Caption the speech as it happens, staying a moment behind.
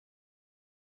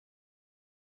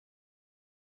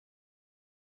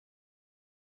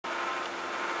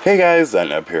Hey guys,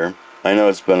 Thatnub here. I know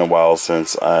it's been a while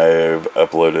since I've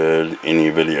uploaded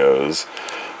any videos.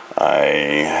 I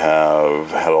have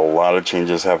had a lot of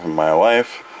changes happen in my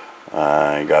life.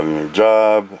 I got a new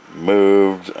job,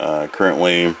 moved,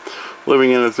 currently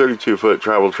living in a 32-foot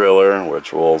travel trailer,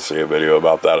 which we'll see a video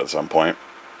about that at some point.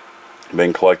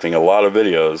 Been collecting a lot of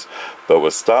videos, but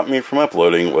what stopped me from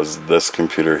uploading was this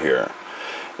computer here.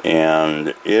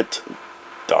 And it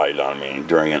died on me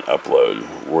during an upload.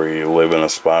 We live in a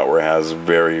spot where it has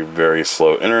very, very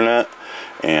slow internet,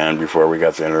 and before we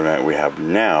got the internet we have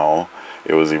now,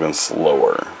 it was even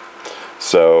slower.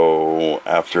 So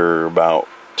after about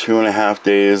 2.5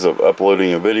 days of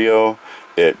uploading a video,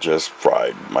 it just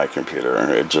fried my computer.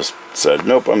 It just said,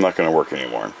 nope, I'm not going to work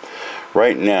anymore.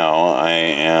 Right now I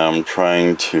am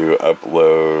trying to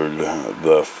upload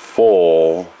the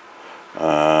full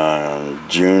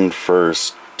June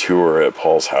 1st tour at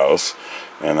Paul's house,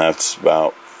 and that's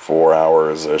about 4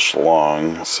 hours-ish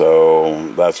long,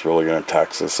 so that's really going to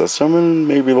tax the system, and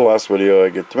maybe the last video I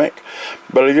get to make.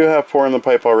 But I do have 4 in the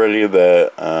pipe already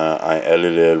that I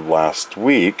edited last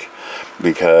week,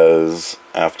 because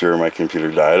after my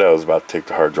computer died I was about to take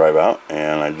the hard drive out,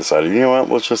 and I decided, you know what,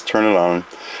 let's just turn it on,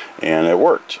 and it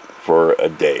worked for a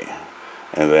day.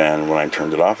 And then when I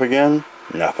turned it off again,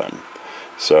 nothing.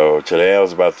 So today I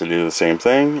was about to do the same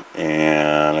thing,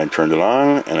 and I turned it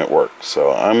on and it worked.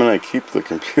 So I'm going to keep the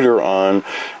computer on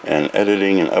and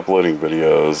editing and uploading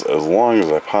videos as long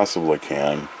as I possibly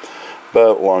can.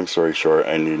 But long story short,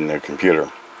 I need a new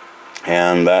computer.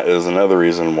 And that is another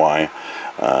reason why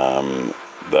the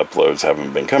uploads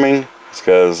haven't been coming. It's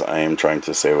because I am trying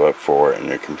to save up for a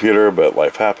new computer, but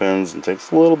life happens and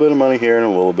takes a little bit of money here and a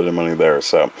little bit of money there.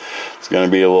 So it's going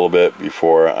to be a little bit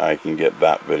before I can get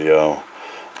that video.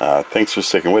 Thanks for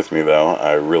sticking with me though,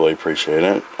 I really appreciate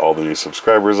it. All the new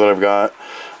subscribers that I've got,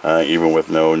 even with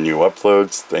no new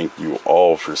uploads, thank you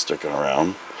all for sticking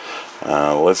around.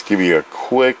 Let's give you a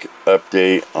quick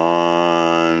update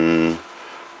on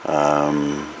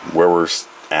where we're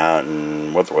at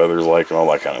and what the weather's like and all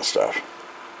that kind of stuff.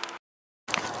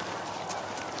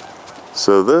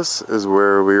 So this is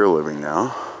where we are living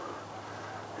now.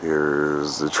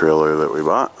 Here's the trailer that we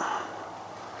bought.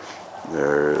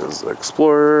 There's the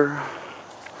Explorer.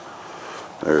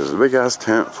 There's a big ass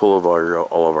tent full of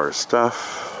all of our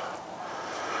stuff.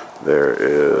 There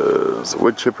is a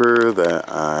wood chipper that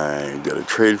I did a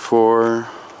trade for.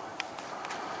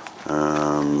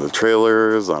 The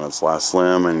trailer is on its last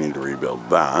limb. I need to rebuild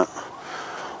that.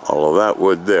 All of that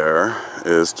wood there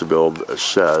is to build a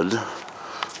shed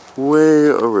way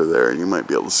over there. You might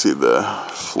be able to see the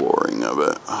flooring of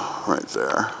it right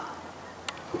there.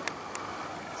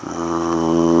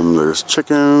 There's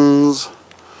chickens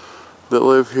that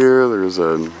live here. There's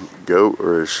a goat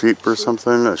or a sheep or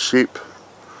something. A sheep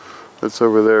that's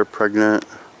over there, pregnant.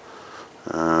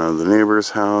 The neighbor's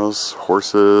house.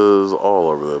 Horses all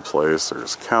over the place.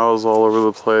 There's cows all over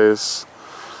the place.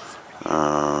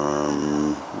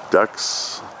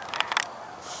 Ducks.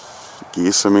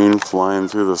 Geese, I mean, flying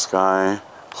through the sky.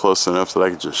 Close enough that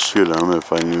I could just shoot them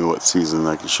if I knew what season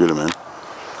I could shoot them in.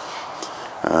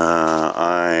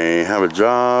 I have a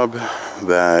job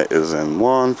that is in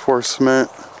law enforcement.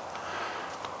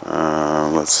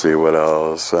 Let's see what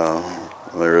else.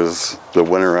 There's the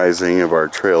winterizing of our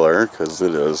trailer because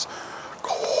it is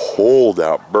cold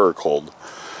out, burr cold.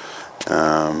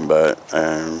 But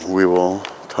we will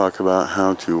talk about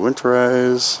how to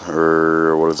winterize,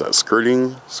 or what is that,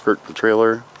 skirt the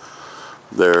trailer.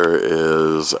 There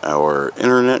is our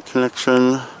internet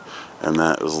connection, and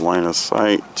that is line of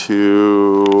sight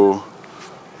to,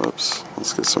 whoops,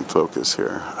 let's get some focus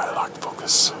here. I locked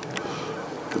focus.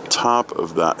 The top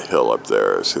of that hill up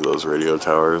there, see those radio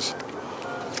towers?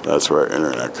 That's where our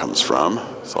internet comes from.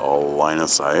 It's all line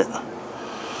of sight.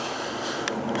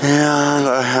 And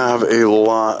I have a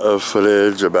lot of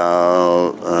footage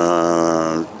about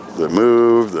the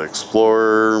move, the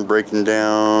Explorer breaking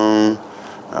down,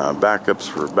 backups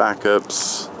for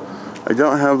backups. I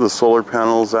don't have the solar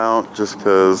panels out just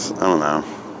because, I don't know,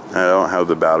 I don't have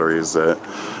the batteries that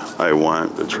I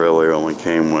want. The trailer only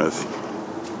came with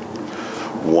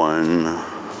one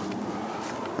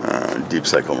Deep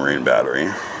Cycle Marine battery.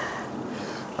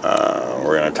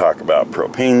 We're going to talk about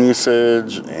propane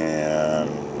usage and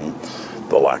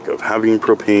the lack of having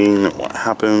propane and what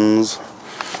happens.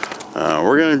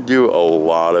 We're going to do a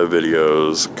lot of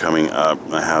videos coming up.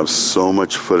 I have so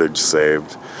much footage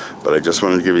saved, but I just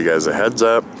wanted to give you guys a heads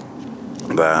up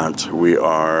that we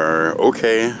are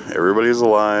okay. Everybody's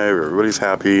alive. Everybody's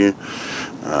happy.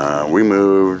 We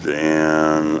moved,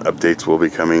 and updates will be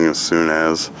coming as soon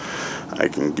as I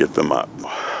can get them up.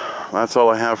 that's all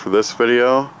I have for this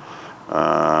video.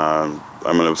 I'm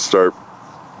going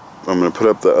to put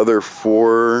up the other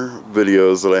 4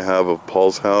 videos that I have of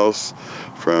Paul's house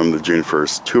from the June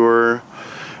 1st tour,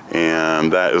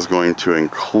 and that is going to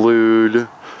include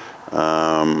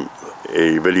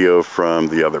a video from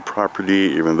the other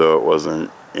property, even though it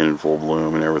wasn't in full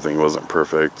bloom and everything wasn't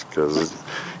perfect because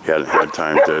he hadn't had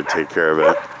time to take care of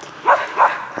it.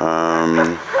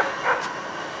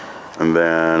 And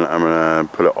then I'm going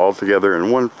to put it all together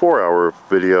in one 4-hour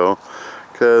video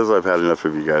because I've had enough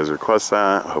of you guys request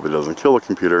that. I hope it doesn't kill the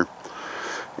computer.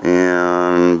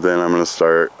 And then I'm going to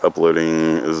start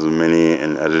uploading as many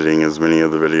and editing as many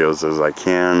of the videos as I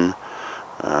can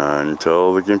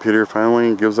until the computer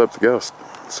finally gives up the ghost.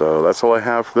 So that's all I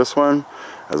have for this one.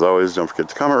 As always, don't forget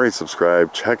to comment, rate,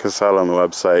 subscribe. Check us out on the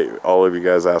website. All of you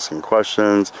guys asking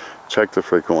questions, check the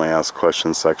frequently asked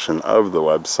questions section of the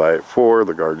website for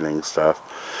the gardening stuff.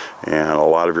 And a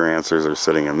lot of your answers are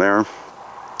sitting in there.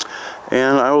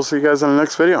 And I will see you guys in the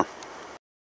next video.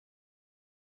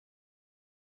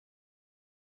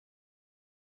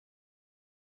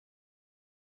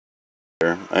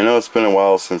 I know it's been a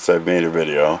while since I've made a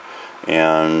video,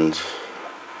 and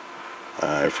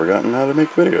I've forgotten how to make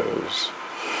videos.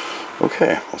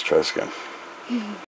 Okay, let's try this again.